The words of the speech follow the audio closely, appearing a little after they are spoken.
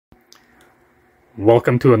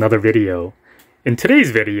Welcome to another video. In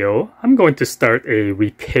today's video, I'm going to start a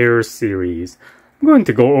repair series. I'm going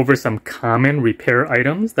to go over some common repair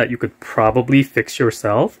items that you could probably fix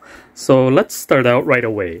yourself. So let's start out right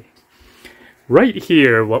away. Right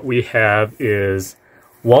here, what we have is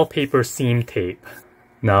wallpaper seam tape.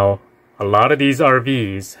 Now, a lot of these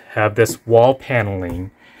RVs have this wall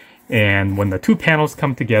paneling, and when the two panels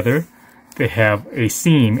come together, they have a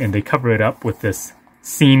seam and they cover it up with this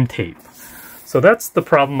seam tape. So that's the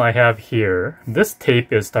problem I have here. This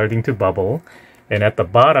tape is starting to bubble, and at the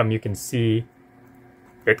bottom you can see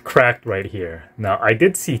it cracked right here. Now, I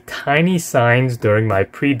did see tiny signs during my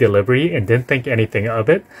pre-delivery and didn't think anything of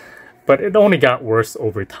it, but it only got worse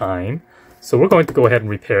over time. So we're going to go ahead and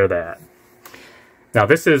repair that. Now,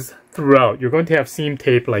 this is throughout. You're going to have seam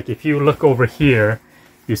tape. Like if you look over here,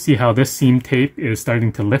 you see how this seam tape is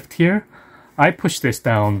starting to lift here. I pushed this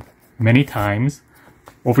down many times.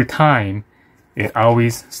 Over time, it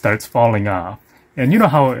always starts falling off. And you know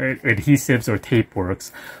how adhesives or tape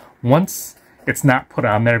works. Once it's not put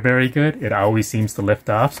on there very good, it always seems to lift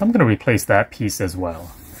off. So I'm going to replace that piece as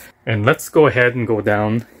well. And let's go ahead and go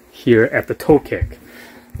down here at the toe kick.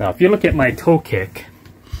 Now, if you look at my toe kick,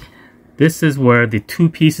 this is where the two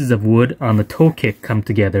pieces of wood on the toe kick come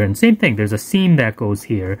together. And same thing, there's a seam that goes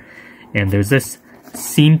here, and there's this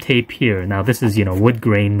seam tape here. Now, this is, wood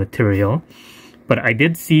grain material. But I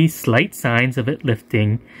did see slight signs of it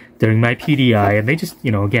lifting during my PDI, and they just,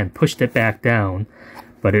 again, pushed it back down.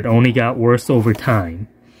 But it only got worse over time.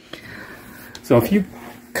 So if you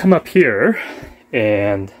come up here,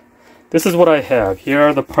 and this is what I have. Here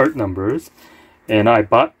are the part numbers. And I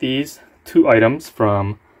bought these two items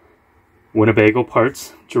from Winnebago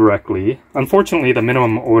Parts directly. Unfortunately, the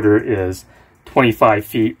minimum order is 25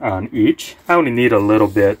 feet on each. I only need a little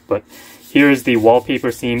bit, but here's the wallpaper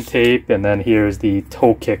seam tape, and then here's the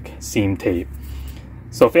toe kick seam tape.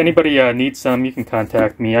 So if anybody needs some, you can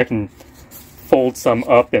contact me. I can fold some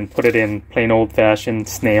up and put it in plain old-fashioned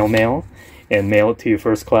snail mail and mail it to you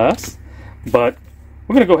first class. But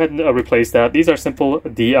we're going to go ahead and replace that. These are simple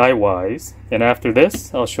DIYs, and after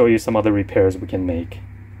this, I'll show you some other repairs we can make.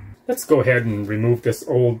 Let's go ahead and remove this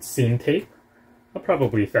old seam tape. I'll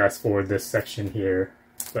probably fast forward this section here,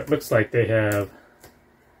 but it looks like they have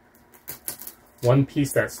one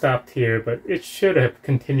piece that stopped here, but it should have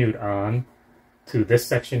continued on to this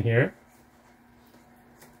section here.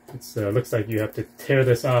 It looks like you have to tear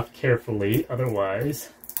this off carefully, otherwise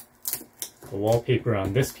the wallpaper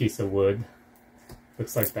on this piece of wood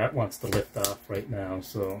looks like that wants to lift off right now,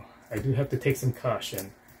 so I do have to take some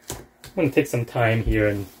caution. I'm going to take some time here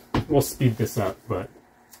and we'll speed this up, but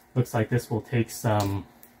looks like this will take some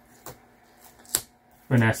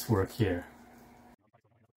finesse work here.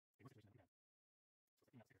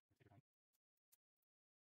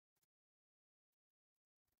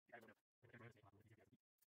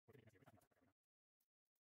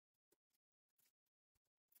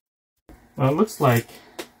 Well, it looks like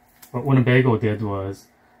what Winnebago did was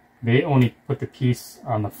they only put the piece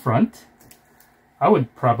on the front. I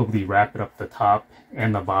would probably wrap it up the top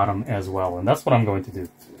and the bottom as well, and that's what I'm going to do.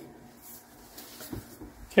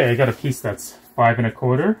 Okay, I got a piece that's 5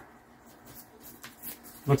 1/4.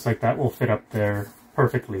 Looks like that will fit up there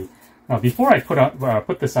perfectly. Now, before I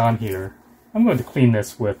put this on here, I'm going to clean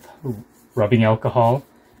this with rubbing alcohol.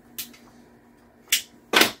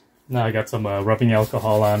 Now I got some rubbing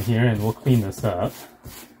alcohol on here, and we'll clean this up.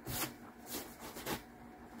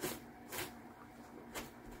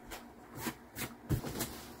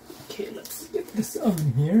 Okay, let's get this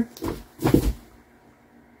on here.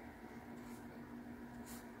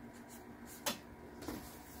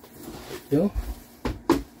 There we go.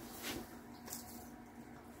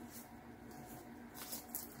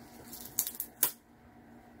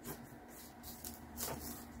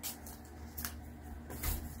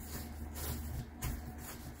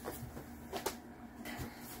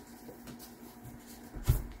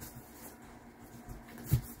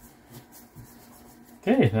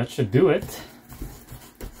 Okay, that should do it.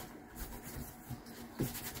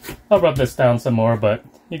 I'll rub this down some more, but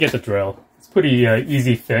you get the drill. It's a pretty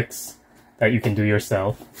easy fix that you can do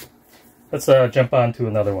yourself. Let's jump on to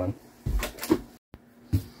another one.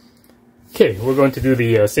 Okay, we're going to do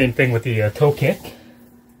the same thing with the toe kick.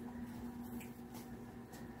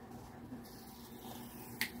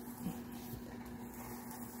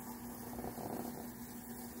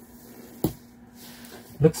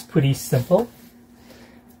 Looks pretty simple.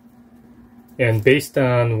 And based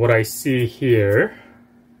on what I see here,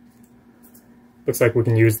 looks like we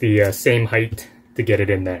can use the same height to get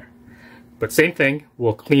it in there. But same thing,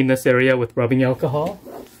 we'll clean this area with rubbing alcohol.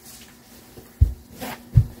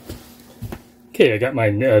 Okay, I got my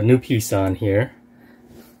new piece on here.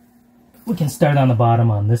 We can start on the bottom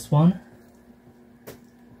on this one.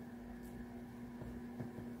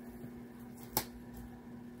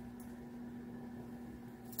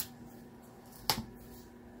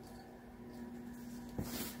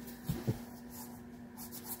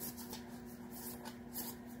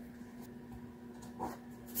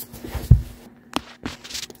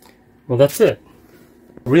 Well, that's it.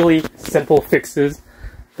 Really simple fixes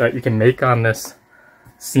that you can make on this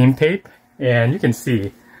seam tape. And you can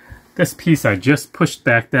see this piece I just pushed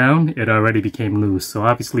back down, it already became loose. So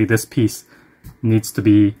obviously this piece needs to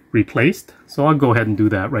be replaced. So I'll go ahead and do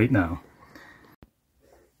that right now.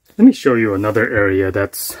 Let me show you another area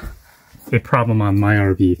that's a problem on my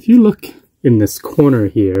RV. If you look in this corner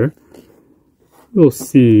here, you'll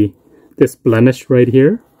see this blemish right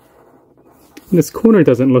here. And this corner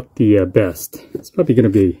doesn't look the best. It's probably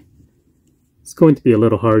going to be a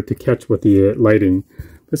little hard to catch with the lighting.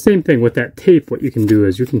 The same thing with that tape, what you can do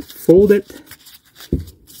is you can fold it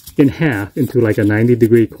in half into like a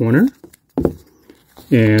 90-degree corner.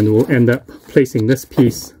 And we'll end up placing this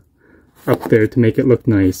piece up there to make it look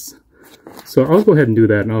nice. So I'll go ahead and do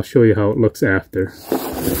that and I'll show you how it looks after.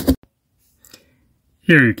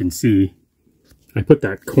 Here you can see I put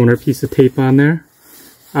that corner piece of tape on there.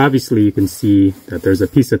 Obviously you can see that there's a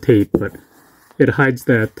piece of tape, but it hides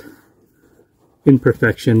that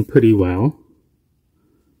imperfection pretty well.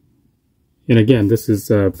 And again, this is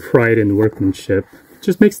pride in workmanship. It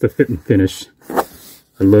just makes the fit and finish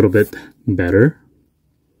a little bit better.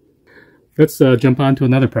 Let's jump on to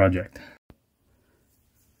another project.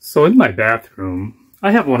 So in my bathroom,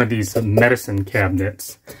 I have one of these medicine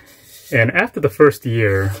cabinets. And after the first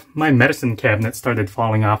year, my medicine cabinet started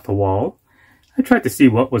falling off the wall. I tried to see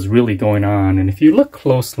what was really going on, and if you look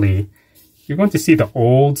closely, you're going to see the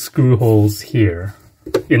old screw holes here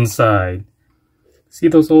inside. See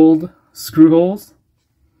those old screw holes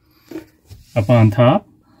up on top?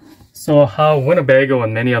 So how Winnebago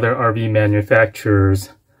and many other RV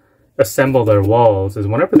manufacturers assemble their walls is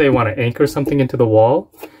whenever they want to anchor something into the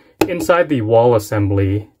wall, inside the wall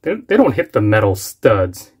assembly, they don't hit the metal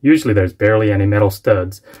studs. Usually there's barely any metal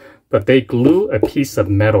studs, but they glue a piece of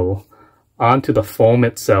metal onto the foam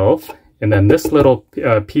itself, and then this little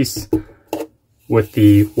piece with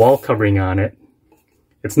the wall covering on it,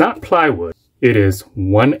 it's not plywood, it is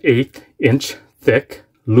 1/8 inch thick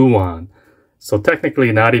Luan. So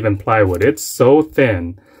technically not even plywood, it's so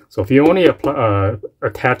thin. So if you only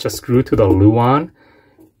attach a screw to the Luan,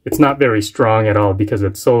 it's not very strong at all because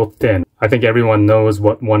it's so thin. I think everyone knows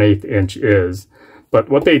what 1/8 inch is. But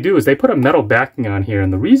what they do is they put a metal backing on here,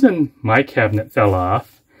 and the reason my cabinet fell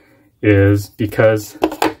off is because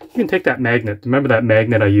you can take that magnet. Remember that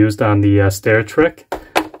magnet I used on the stair trick?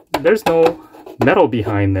 There's no metal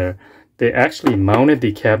behind there. They actually mounted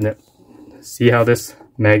the cabinet. See how this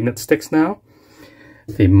magnet sticks now?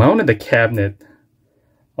 They mounted the cabinet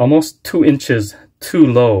almost 2 inches too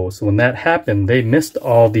low. So when that happened, they missed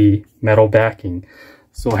all the metal backing.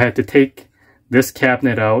 So I had to take this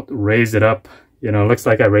cabinet out, raise it up. You know, it looks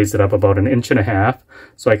like I raised it up about 1.5 inches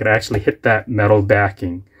so I could actually hit that metal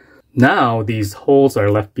backing. Now these holes are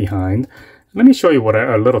left behind. Let me show you what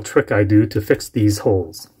a little trick I do to fix these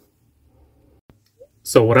holes.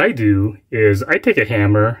 So what I do is I take a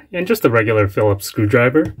hammer and just a regular Phillips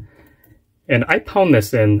screwdriver, and I pound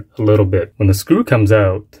this in a little bit. When the screw comes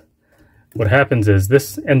out, what happens is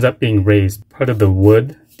this ends up being raised. Part of the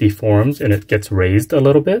wood deforms and it gets raised a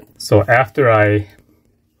little bit. So after I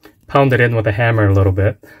pound it in with a hammer a little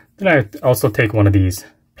bit, then I also take one of these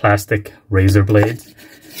plastic razor blades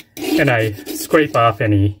and I scrape off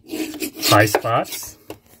any high spots.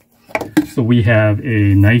 So we have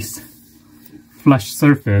a nice flush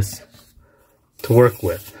surface to work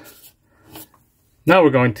with. Now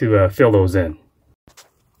we're going to fill those in.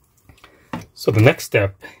 So the next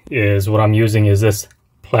step is what I'm using is this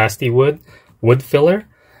Plasti-Wood wood filler.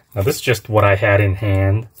 Now this is just what I had in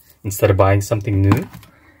hand instead of buying something new.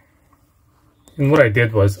 And what I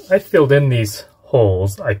did was I filled in these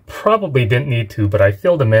holes. I probably didn't need to, but I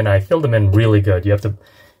filled them in. I filled them in really good. You have to,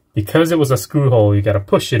 because it was a screw hole, you got to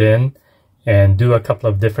push it in and do a couple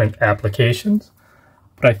of different applications.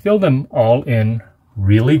 But I filled them all in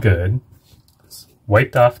really good.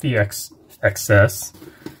 Wiped off the excess.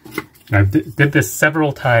 And I did this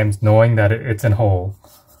several times knowing that it's in hole.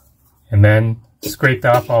 And then scraped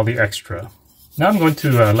off all the extra. Now I'm going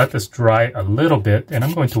to let this dry a little bit, and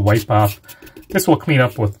I'm going to wipe off. This will clean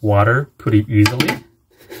up with water pretty easily.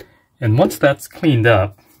 And once that's cleaned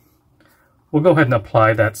up, we'll go ahead and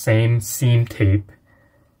apply that same seam tape,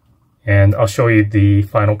 and I'll show you the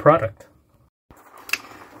final product.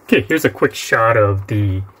 Okay, here's a quick shot of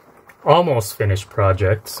the almost finished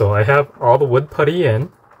project. So I have all the wood putty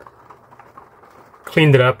in,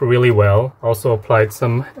 cleaned it up really well, also applied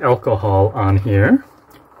some alcohol on here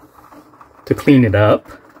to clean it up.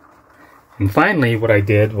 And finally what I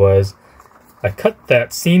did was I cut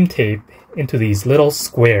that seam tape into these little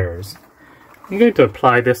squares. I'm going to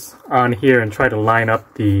apply this on here and try to line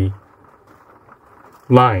up the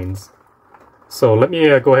lines. So let me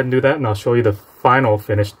go ahead and do that, and I'll show you the final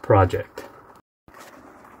finished project.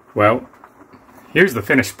 Well, here's the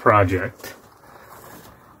finished project.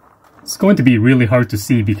 It's going to be really hard to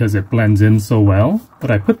see because it blends in so well, but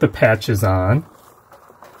I put the patches on.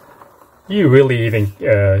 You really even,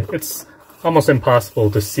 it's almost impossible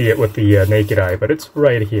to see it with the naked eye, but it's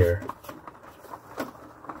right here.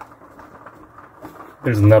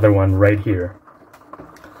 There's another one right here.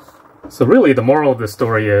 So really the moral of the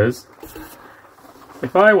story is,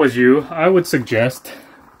 if I was you, I would suggest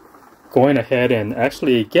going ahead and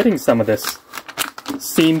actually getting some of this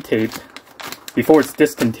seam tape before it's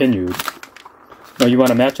discontinued. Now you want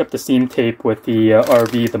to match up the seam tape with the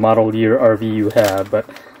RV, the model year RV you have, but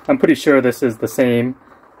I'm pretty sure this is the same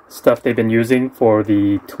stuff they've been using for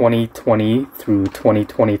the 2020 through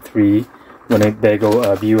 2023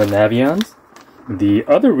 Winnebago View Navions. The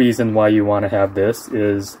other reason why you want to have this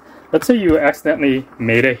is, let's say you accidentally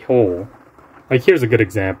made a hole. Like here's a good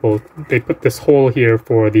example. They put this hole here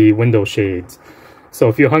for the window shades. So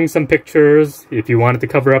if you hung some pictures, if you wanted to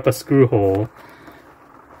cover up a screw hole,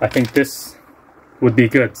 I think this would be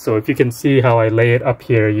good. So if you can see how I lay it up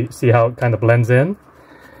here, you see how it kind of blends in?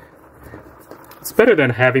 It's better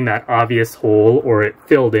than having that obvious hole or it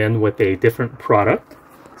filled in with a different product.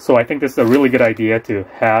 So I think this is a really good idea to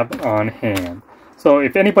have on hand. So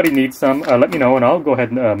if anybody needs some, let me know and I'll go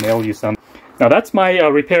ahead and mail you some. Now that's my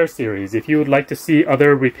repair series. If you would like to see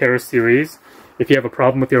other repair series, if you have a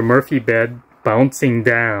problem with your Murphy bed bouncing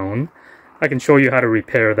down, I can show you how to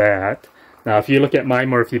repair that. Now if you look at my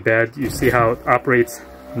Murphy bed, you see how it operates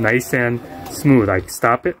nice and smooth. I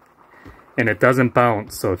stop it and it doesn't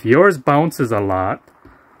bounce. So if yours bounces a lot,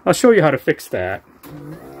 I'll show you how to fix that.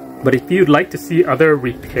 But if you'd like to see other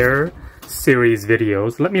repair series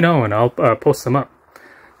videos, let me know and I'll post them up.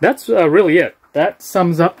 That's really it. That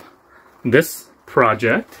sums up this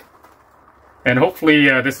project. And hopefully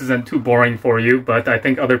this isn't too boring for you, but I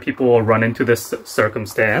think other people will run into this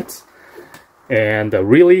circumstance. And a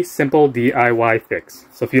really simple DIY fix.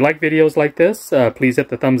 So if you like videos like this, please hit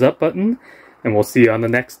the thumbs up button, and we'll see you on the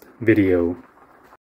next video.